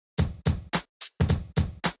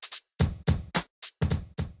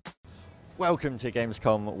Welcome to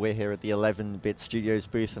Gamescom. We're here at the 11-Bit Studios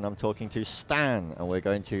booth and I'm talking to Stan, and we're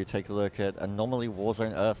going to take a look at Anomaly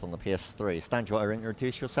Warzone Earth on the PS3. Stan, do you want to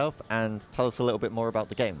introduce yourself and tell us a little bit more about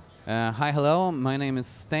the game? Hi, hello, my name is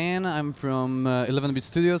Stan. I'm from 11-Bit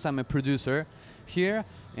Studios. I'm a producer here,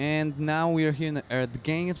 and now we're here at the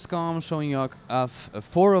Gamescom showing off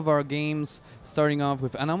 4 of our games, starting off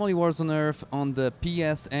with Anomaly Warzone Earth on the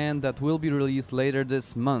PSN that will be released later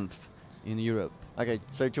this month in Europe. Okay,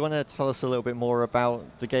 so do you want to tell us a little bit more about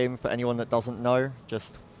the game for anyone that doesn't know,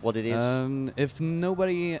 just what it is? If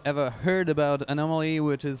nobody ever heard about Anomaly,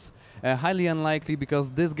 which is highly unlikely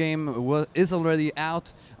because this game is already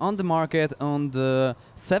out on the market on the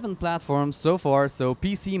 7 platforms so far, so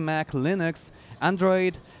PC, Mac, Linux,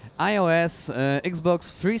 Android, iOS,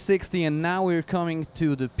 Xbox 360, and now we're coming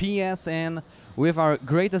to the PSN with our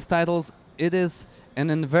greatest titles. It is an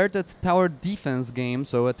inverted tower defense game,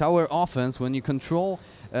 so a tower offense when you control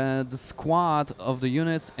the squad of the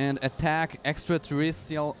units and attack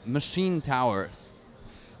extraterrestrial machine towers.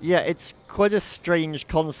 Yeah, it's quite a strange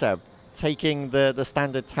concept, taking the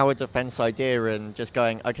standard tower defense idea and just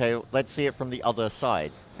going, okay, let's see it from the other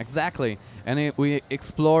side. Exactly, and we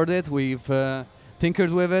explored it, we've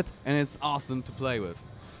tinkered with it, and it's awesome to play with.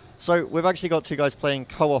 So we've actually got 2 guys playing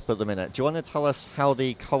co-op at the minute. Do you want to tell us how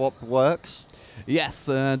the co-op works? Yes,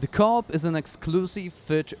 the co-op is an exclusive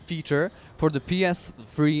feature for the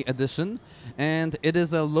PS3 edition, and it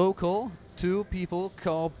is a local 2-people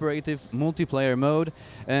cooperative multiplayer mode,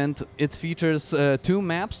 and it features 2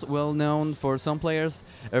 maps well known for some players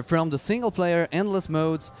from the single-player endless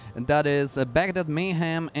modes, and that is Baghdad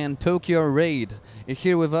Mayhem and Tokyo Raid.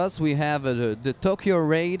 Here with us we have the Tokyo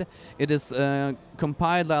Raid. It is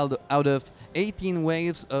compiled out of 18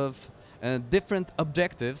 waves of different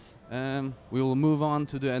objectives. We will move on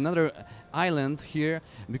to another island here,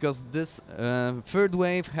 because this 3rd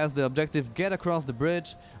wave has the objective get across the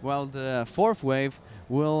bridge, while the 4th wave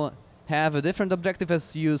will have a different objective,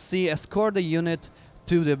 as you see, escort the unit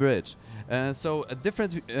to the bridge. So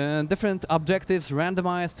different objectives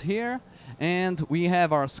randomized here, and we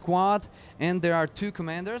have our squad, and there are 2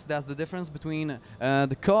 commanders. That's the difference between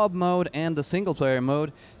the co-op mode and the single-player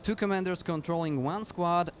mode. 2 commanders controlling 1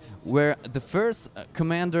 squad, where the first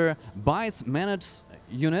commander buys managed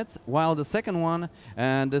units, while the second one,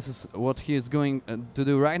 and this is what he is going to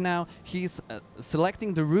do right now, he's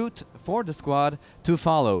selecting the route for the squad to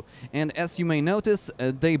follow. And as you may notice,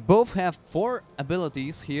 they both have 4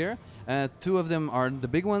 abilities here. 2 of them are the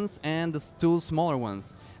big ones and the 2 smaller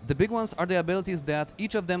ones. The big ones are the abilities that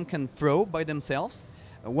each of them can throw by themselves,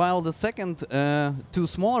 while the second 2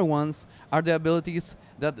 smaller ones are the abilities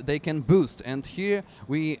that they can boost. And here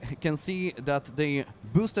we can see that they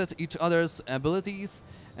boosted each other's abilities,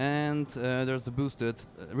 and there's a boosted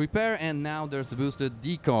repair, and now there's a boosted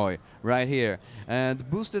decoy right here. The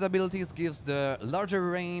boosted abilities gives the larger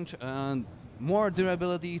range, more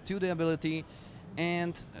durability to the ability,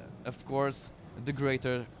 and of course the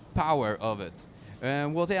greater power of it.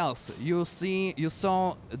 What else? You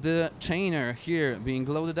saw the chainer here being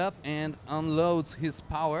loaded up and unloads his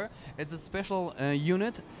power. It's a special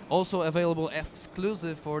unit, also available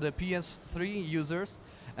exclusive for the PS3 users.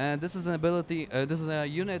 This is an ability. This is a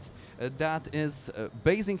unit that is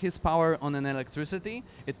basing his power on an electricity.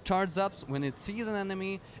 It charges up when it sees an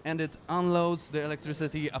enemy, and it unloads the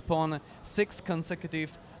electricity upon 6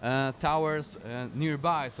 consecutive towers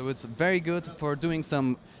nearby. So it's very good for doing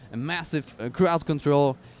some massive crowd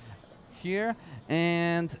control here.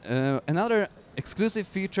 And another exclusive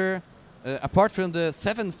feature, apart from the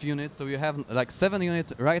 7th unit, so you have like 7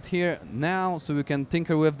 units right here now, so you can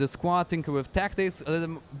tinker with the squad, tinker with tactics a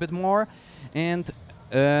little bit more. And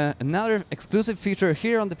another exclusive feature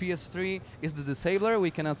here on the PS3 is the disabler.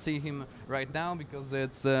 We cannot see him right now because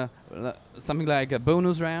it's something like a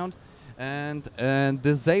bonus round. And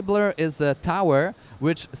disabler is a tower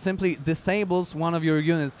which simply disables one of your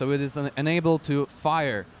units, so it is unable to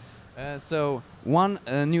fire. So 1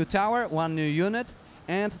 new tower, 1 new unit,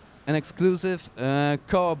 and an exclusive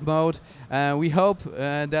co-op mode. We hope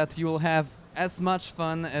that you will have as much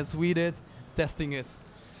fun as we did testing it.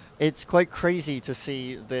 It's quite crazy to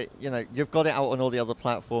see that, you know, you've got it out on all the other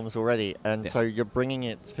platforms already, and yes. So you're bringing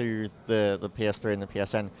it to the PS3 and the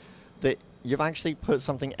PSN. That you've actually put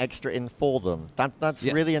something extra in for them. That's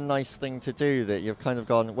yes. really a nice thing to do, that you've kind of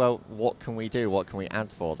gone, well, what can we do? What can we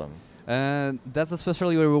add for them? That's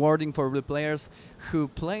especially rewarding for the players who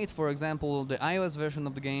played, for example, the iOS version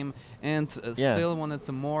of the game and still wanted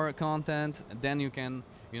some more content. Then you can,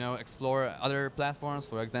 you know, explore other platforms,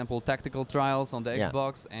 for example, tactical trials on the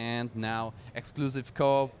Xbox, and now exclusive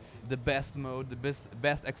co-op the best mode, the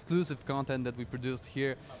best exclusive content that we produced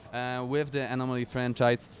here with the Anomaly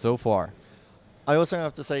franchise so far. I also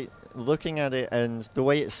have to say, looking at it and the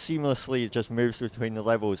way it seamlessly just moves between the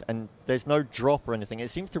levels, and there's no drop or anything, it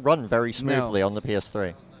seems to run very smoothly on the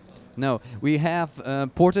PS3. No, we have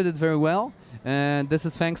ported it very well, and this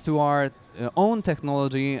is thanks to our own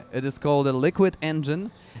technology. It is called a Liquid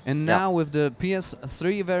Engine, and now with the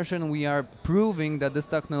PS3 version, we are proving that this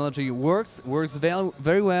technology works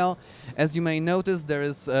very well. As you may notice, there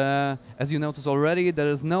is, as you noticed already, there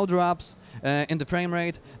is no drops in the frame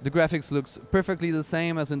rate. The graphics looks perfectly the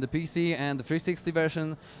same as in the PC and the 360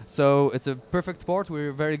 version, so it's a perfect port.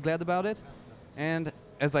 We're very glad about it, and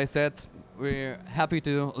as I said, we're happy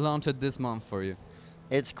to launch it this month for you.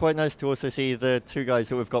 It's quite nice to also see the two guys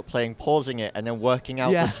that we've got playing pausing it and then working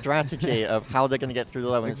out the strategy of how they're going to get through the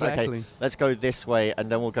level. Exactly. It's like, okay, let's go this way, and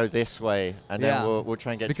then we'll go this way, and then we'll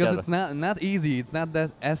try and get together. Because it's not easy. It's not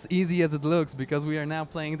that as easy as it looks, because we are now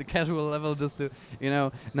playing the casual level just to,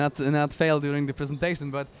 not fail during the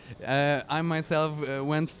presentation. But I myself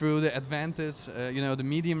went through the advantage, the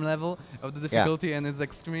medium level of the difficulty, and it's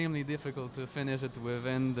extremely difficult to finish it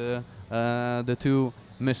within the two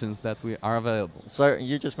missions that we are available. So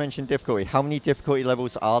you just mentioned difficulty. How many difficulty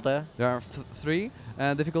levels are there? There are 3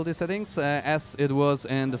 difficulty settings, as it was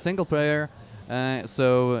in the single player.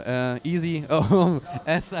 So easy. Oh,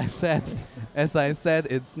 as I said,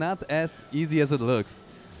 it's not as easy as it looks.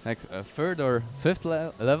 Like a 3rd or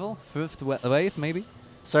 5th level, 5th wave maybe.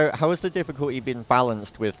 So how has the difficulty been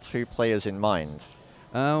balanced with 2 players in mind?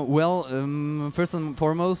 First and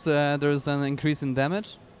foremost, there's an increase in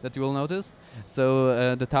damage that you will notice.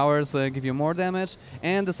 So the towers give you more damage,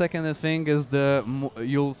 and the second thing is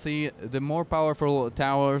you'll see the more powerful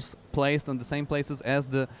towers placed on the same places as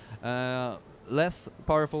the less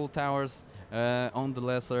powerful towers on the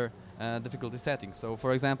lesser difficulty setting. So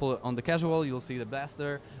for example, on the casual you'll see the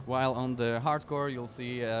blaster, while on the hardcore you'll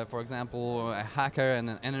see for example a hacker and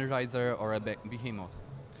an energizer or a behemoth.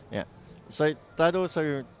 Yeah, so that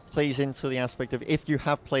also plays into the aspect of if you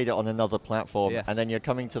have played it on another platform and then you're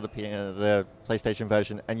coming to the PlayStation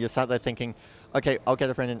version and you're sat there thinking, okay, I'll get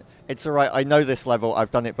a friend in, it's all right, I know this level,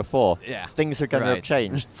 I've done it before. Yeah. Things are going to have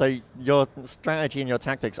changed. So your strategy and your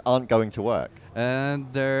tactics aren't going to work.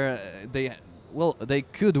 They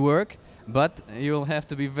could work, but you'll have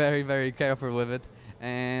to be very, very careful with it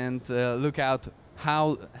and look out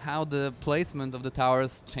how the placement of the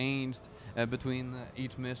towers changed between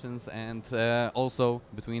each missions and also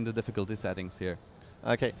between the difficulty settings here.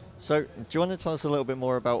 Okay, so do you want to tell us a little bit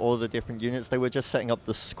more about all the different units? They were just setting up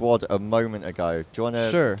the squad a moment ago. Do you want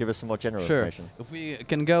to give us some more general information? If we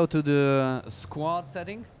can go to the squad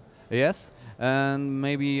setting, yes, and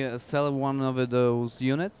maybe sell one of those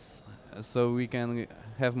units so we can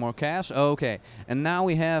have more cash. Okay, and now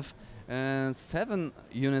we have 7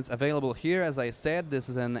 units available here. As I said, this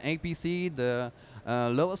is an APC, the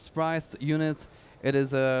lowest priced unit. It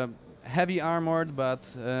is heavy armored but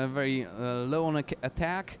very low on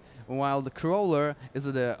attack, while the crawler is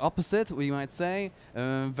the opposite, we might say.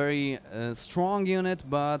 Very strong unit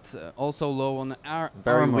but also low on armor.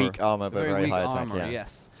 Very weak armor but very high attack. Armor,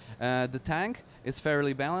 yes. The tank is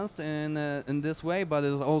fairly balanced in this way, but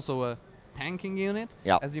it is also a tanking unit,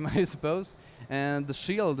 as you might suppose. And the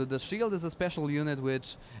shield is a special unit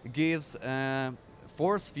which gives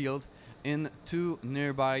force field in 2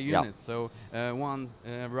 nearby units, so one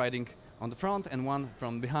riding on the front and one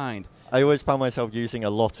from behind. I always found myself using a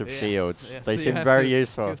lot of shields. They seem very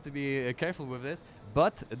useful. You have to be careful with it,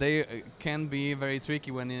 but they can be very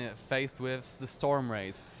tricky when faced with the storm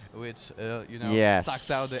rays, which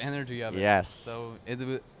sucks out the energy of it. Yes. So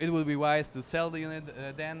it will be wise to sell the unit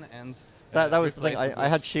then and. That was the thing. I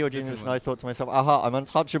had shield units and I thought to myself, aha, I'm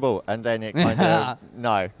untouchable, and then it kind of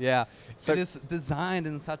no. Yeah. So it is designed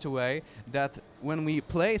in such a way that when we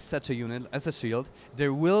place such a unit as a shield,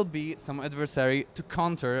 there will be some adversary to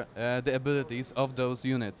counter the abilities of those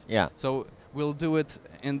units. Yeah. So we'll do it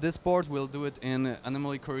in this port, we'll do it in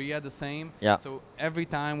Anomaly Korea the same. Yeah. So every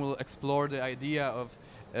time we'll explore the idea of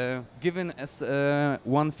giving us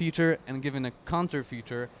one feature and giving a counter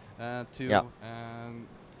feature to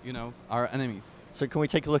our enemies. So can we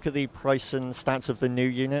take a look at the price and stats of the new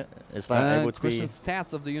unit? Is that able to be...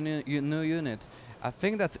 stats of the new unit. I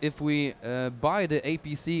think that if we buy the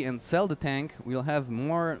APC and sell the tank, we'll have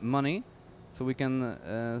more money, so we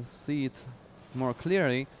can see it more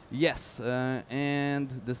clearly. Yes, and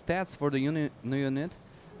the stats for the new unit,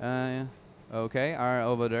 are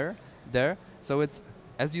over there. So it's,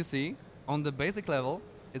 as you see, on the basic level,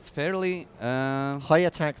 it's fairly high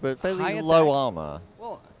attack, but fairly low armor.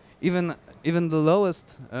 Well, even the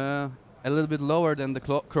lowest a little bit lower than the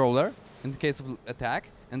crawler in the case of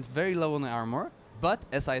attack, and very low on the armor. But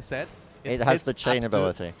as I said, it has hits the chain up to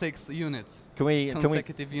ability. 6 units. Can we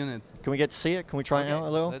Consecutive units. Can we get to see it? Can we try it out a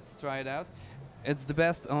little? Let's try it out. It's the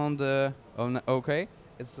best on the okay.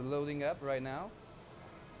 It's loading up right now.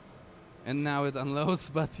 And now it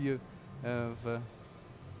unloads, but you have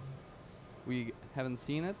we haven't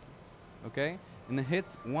seen it. Okay, and it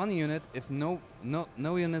hits 1 unit if no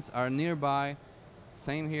units are nearby.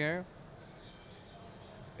 Same here.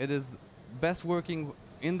 It is best working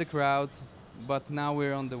in the crowds, but now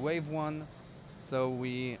we're on the wave 1, so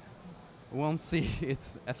we won't see it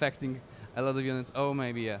affecting a lot of units. Oh,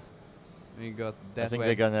 maybe yes. We got that. I think wave.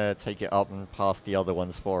 they're gonna take it up and pass the other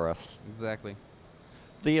ones for us. Exactly.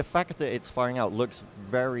 The effect that it's firing out looks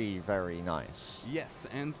very, very nice. Yes,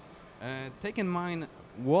 and take in mind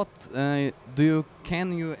what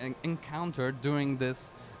can you encounter during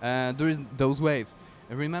this during those waves.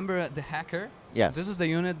 Remember the hacker? Yes. This is the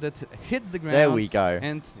unit that hits the ground. There we go.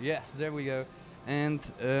 And yes, there we go. And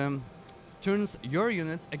turns your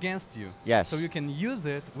units against you. Yes. So you can use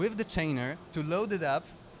it with the chainer to load it up.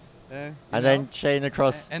 And then chain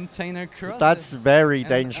across. And chain across. That's very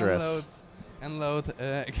dangerous. And load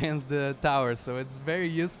against the tower. So it's very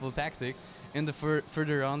useful tactic in the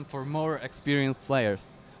further on for more experienced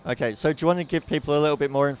players. Okay, so do you want to give people a little bit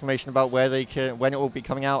more information about where they can, when it will be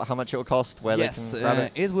coming out, how much it will cost, where they can grab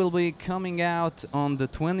it? It will be coming out on the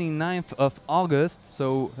 29th of August,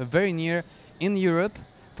 so very near in Europe,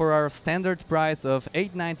 for our standard price of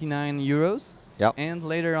 €8.99. Yep. And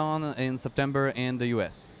later on in September in the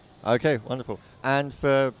US. Okay, wonderful. And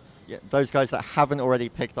for those guys that haven't already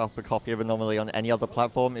picked up a copy of Anomaly on any other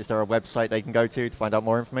platform, is there a website they can go to find out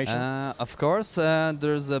more information? Of course,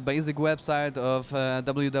 there's a basic website of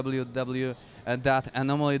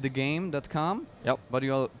www.anomalythegame.com. Yep. But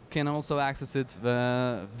you can also access it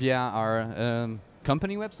via our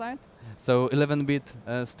company website, so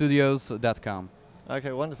 11bitstudios.com.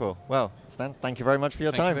 Okay, wonderful. Well, Stan, thank you very much for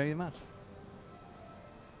your time. Thank you very much.